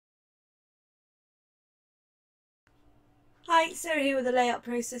Hi, Sarah here with a layout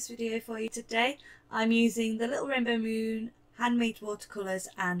process video for you today. I'm using the Little Rainbow Moon handmade watercolours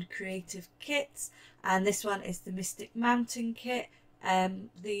and creative kits, and this one is the Mystic Mountain kit.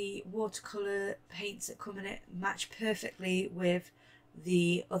 The watercolour paints that come in it match perfectly with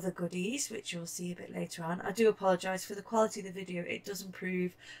the other goodies, which you'll see a bit later on. I do apologise for the quality of the video. It does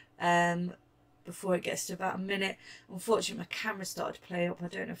improve before it gets to about a minute. Unfortunately, my camera started to play up. I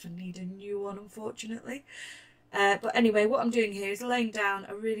don't know if I need a new one, unfortunately. But anyway, what I'm doing here is laying down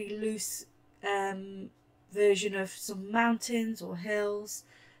a really loose version of some mountains or hills,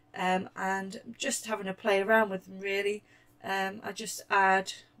 and just having a play around with them really. I just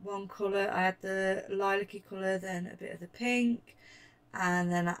add one colour. I add the lilac-y colour, then a bit of the pink,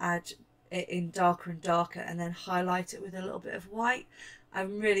 and then I add it in darker and darker, and then highlight it with a little bit of white.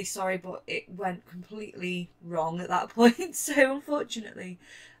 I'm really sorry, but it went completely wrong at that point, so unfortunately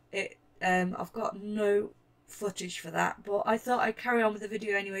I've got no footage for that, but I thought I'd carry on with the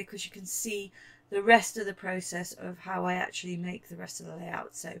video anyway because you can see the rest of the process of how I actually make the rest of the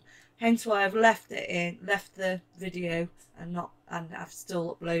layout. So hence why I've left the video and I've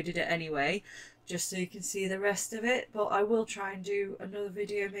still uploaded it anyway, just so you can see the rest of it. But I will try and do another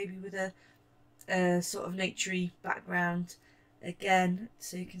video maybe with a sort of naturey background again,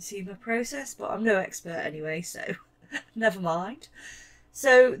 so you can see my process, but I'm no expert anyway, so never mind.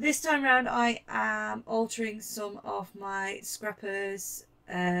 So this time around I am altering some of my Scrappers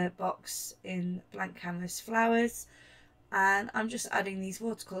box in blank canvas flowers, and I'm just adding these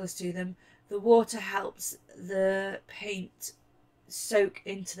watercolours to them. The water helps the paint soak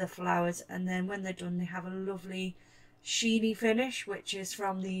into the flowers, and then when they're done they have a lovely sheeny finish, which is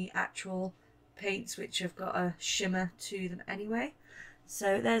from the actual paints, which have got a shimmer to them anyway.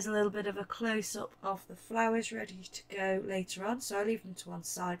 So there's a little bit of a close-up of the flowers ready to go later on, so I'll leave them to one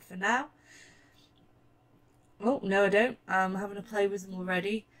side for now. Oh no, I don't. I'm having a play with them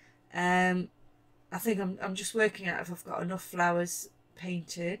already. I think I'm just working out if I've got enough flowers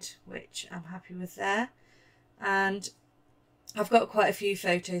painted, which I'm happy with there. And I've got quite a few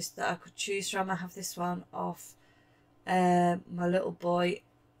photos that I could choose from. I have this one of my little boy,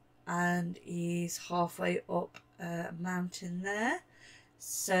 and he's halfway up a mountain there.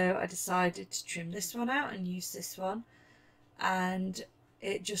 So I decided to trim this one out and use this one, and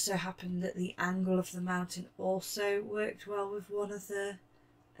it just so happened that the angle of the mountain also worked well with one of the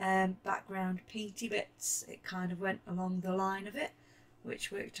background painty bits. It kind of went along the line of it,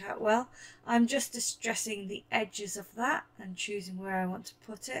 which worked out well. I'm just distressing the edges of that and choosing where I want to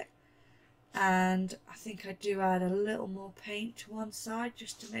put it, and I think I do add a little more paint to one side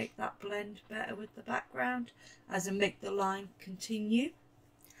just to make that blend better with the background as I make the line continue.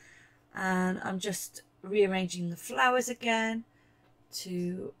 And I'm just rearranging the flowers again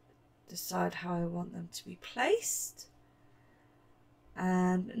to decide how I want them to be placed.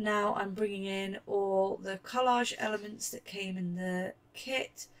 And now I'm bringing in all the collage elements that came in the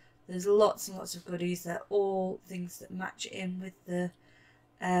kit. There's lots and lots of goodies. They're all things that match in with the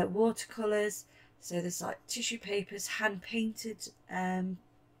watercolours. So there's like tissue papers, hand painted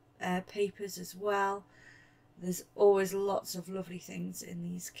papers as well. There's always lots of lovely things in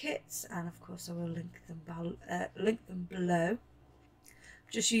these kits, and of course I will link them below.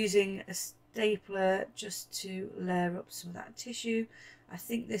 Just using a stapler just to layer up some of that tissue. I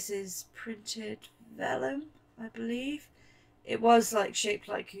think this is printed vellum, I believe. It was like shaped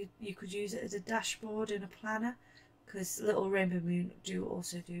like you could use it as a dashboard in a planner, because Little Rainbow Moon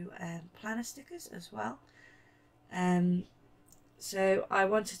also do planner stickers as well. So I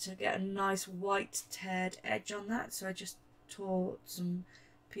wanted to get a nice white tared edge on that, so I just tore some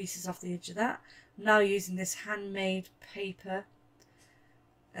pieces off the edge of that. I'm now using this handmade paper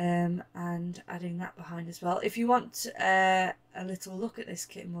and adding that behind as well. If you want a little look at this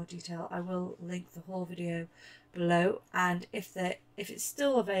kit in more detail, I will link the whole video below, and if it's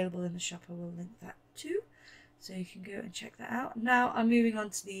still available in the shop, I will link that too, so you can go and check that out. Now I'm moving on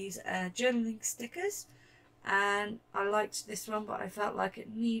to these journaling stickers. And I liked this one, but I felt like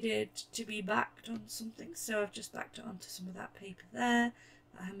it needed to be backed on something, so I've just backed it onto some of that paper there,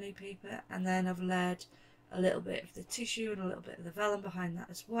 that handmade paper, and then I've layered a little bit of the tissue and a little bit of the vellum behind that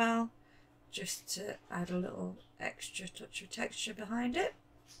as well, just to add a little extra touch of texture behind it.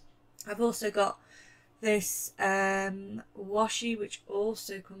 I've also got this washi, which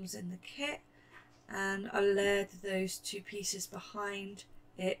also comes in the kit, and I layered those two pieces behind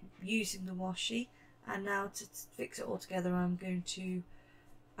it using the washi. And now to fix it all together, I'm going to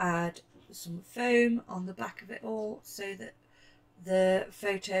add some foam on the back of it all, so that the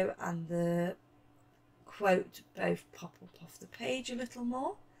photo and the quote both pop up off the page a little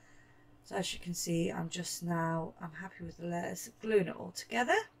more. So as you can see, I'm happy with the layers, gluing it all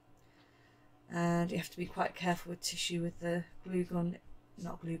together. And you have to be quite careful with tissue with the glue gun,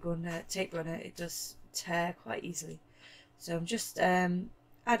 not glue gun, tape runner. It does tear quite easily. So I'm just adding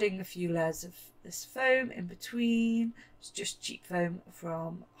a few layers of this foam in between. It's just cheap foam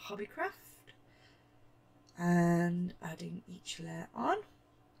from Hobbycraft, and adding each layer on.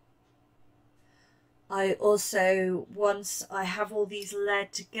 I also, once I have all these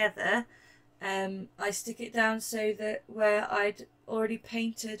layered together, I stick it down so that where I'd already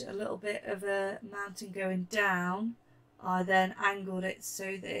painted a little bit of a mountain going down, I then angled it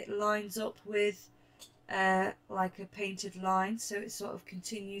so that it lines up with like a painted line, so it sort of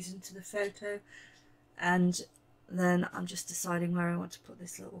continues into the photo. And then I'm just deciding where I want to put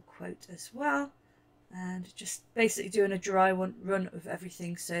this little quote as well, and just basically doing a dry run of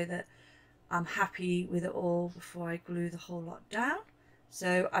everything so that I'm happy with it all before I glue the whole lot down.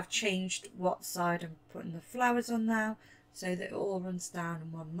 So I've changed what side I'm putting the flowers on now, so that it all runs down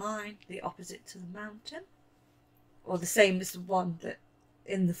in one line, the opposite to the mountain, or the same as the one that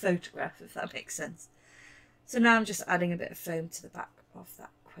in the photograph, if that makes sense. So now I'm just adding a bit of foam to the back of that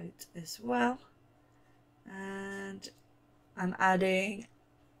quote as well, and I'm adding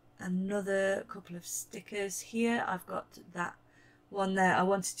another couple of stickers here. I've got that one there. I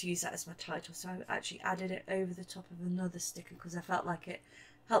wanted to use that as my title, so I actually added it over the top of another sticker because I felt like it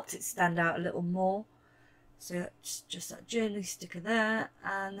helped it stand out a little more. So it's just that journey sticker there,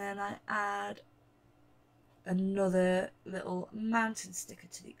 and then I add another little mountain sticker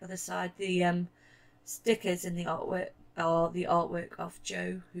to the other side. The stickers in the artwork are the artwork of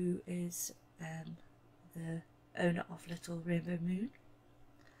Joe, who is the owner of Little Rainbow Moon.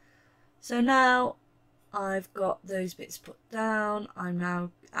 So now I've got those bits put down. I'm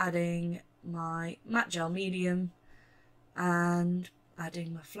now adding my matte gel medium and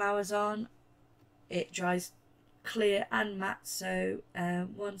adding my flowers on. It dries clear and matte, so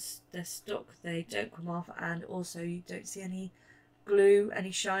once they're stuck they don't come off, and also you don't see any glue,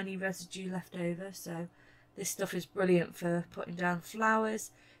 any shiny residue left over. So this stuff is brilliant for putting down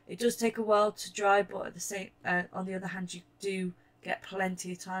flowers. It does take a while to dry, but at the same on the other hand, you do get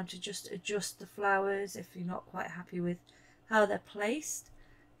plenty of time to just adjust the flowers if you're not quite happy with how they're placed.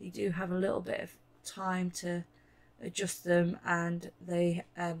 You do have a little bit of time to adjust them, and they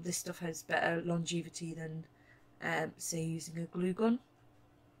this stuff has better longevity than say using a glue gun.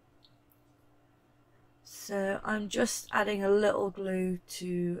 So I'm just adding a little glue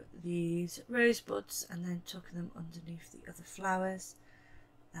to these rosebuds and then tucking them underneath the other flowers,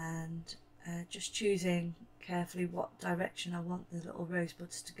 and just choosing carefully what direction I want the little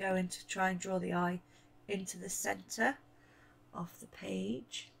rosebuds to go in to try and draw the eye into the centre of the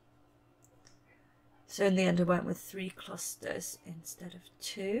page. So in the end I went with 3 clusters instead of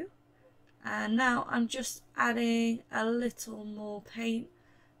 2. And now I'm just adding a little more paint,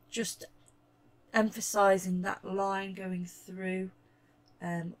 just emphasising that line going through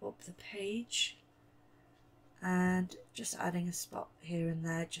up the page, and just adding a spot here and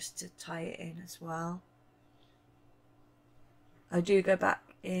there just to tie it in as well. I do go back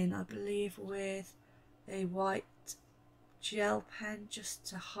in, I believe, with a white gel pen just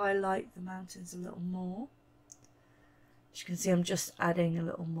to highlight the mountains a little more. As you can see, I'm just adding a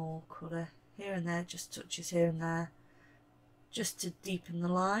little more colour here and there, just touches here and there, just to deepen the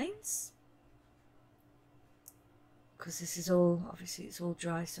lines. Because this is all, obviously it's all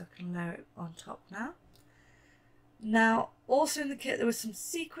dry, so I can layer it on top now. Now, also in the kit there was some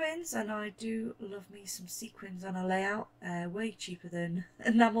sequins, and I do love me some sequins on a layout, way cheaper than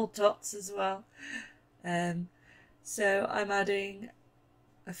enamel dots as well. So I'm adding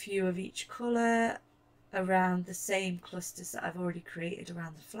a few of each colour around the same clusters that I've already created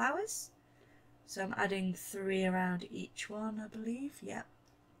around the flowers. So I'm adding 3 around each one, I believe, yep.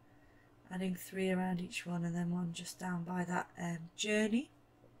 Adding 3 around each one, and then one just down by that journey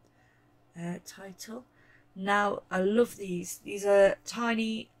title. Now I love these. These are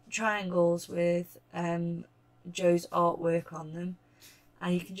tiny triangles with Joe's artwork on them,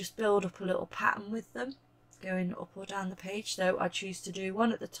 and you can just build up a little pattern with them going up or down the page. So I choose to do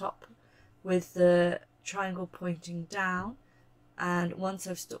one at the top with the triangle pointing down, and once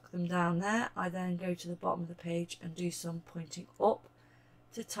I've stuck them down there, I then go to the bottom of the page and do some pointing up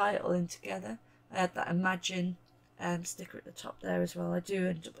to tie it all in together. I had that Imagine sticker at the top there as well. I do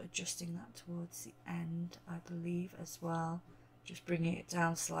end up adjusting that towards the end, I believe, as well, just bringing it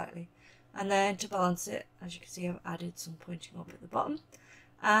down slightly. And then to balance it, as you can see, I've added some pointing up at the bottom.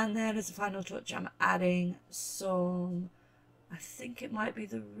 And then as a final touch, I'm adding some, I think it might be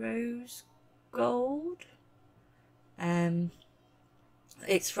the rose gold.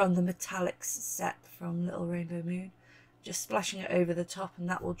 It's from the Metallics set from Little Rainbow Moon. Just splashing it over the top, and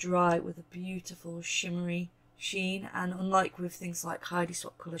that will dry with a beautiful shimmery sheen. And unlike with things like Heidi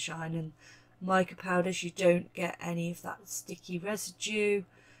Swap Colour Shine and mica powders, you don't get any of that sticky residue.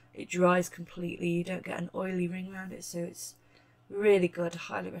 It dries completely, you don't get an oily ring around it, so it's really good. I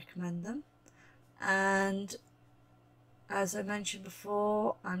highly recommend them. And as I mentioned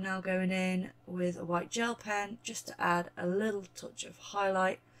before, I'm now going in with a white gel pen just to add a little touch of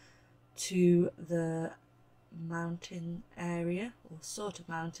highlight to the mountain area, or sort of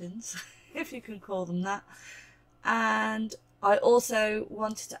mountains, if you can call them that. And I also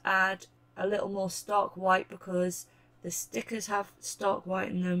wanted to add a little more stark white because the stickers have stark white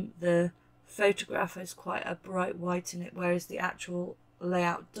in them. The photograph has quite a bright white in it, whereas the actual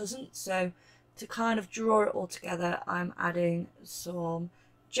layout doesn't. So to kind of draw it all together, I'm adding some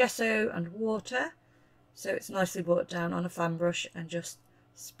gesso and water, so it's nicely brought down on a fan brush, and just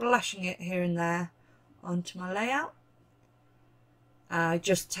splashing it here and there onto my layout. I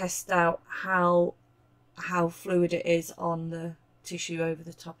just test out how fluid it is on the tissue over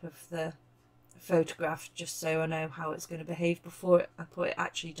the top of the photograph, just so I know how it's going to behave before I put it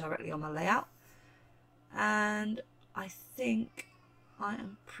actually directly on my layout. And I think I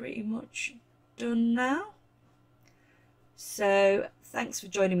am pretty much done now. So thanks for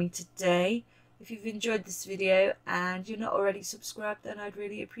joining me today. If you've enjoyed this video and you're not already subscribed, then I'd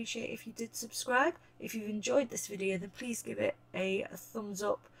really appreciate if you did subscribe. If you've enjoyed this video, then please give it a thumbs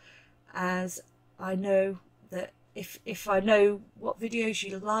up, as I know that if I know what videos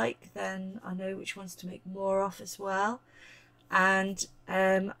you like, then I know which ones to make more of as well. And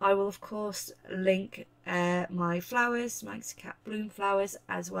I will of course link my flowers, Manxy Cat Bloom flowers,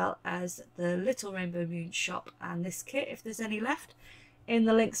 as well as the Little Rainbow Moon shop and this kit, if there's any left, in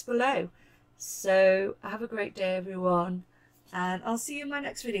the links below. So have a great day everyone, and I'll see you in my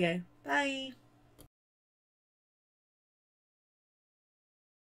next video. Bye!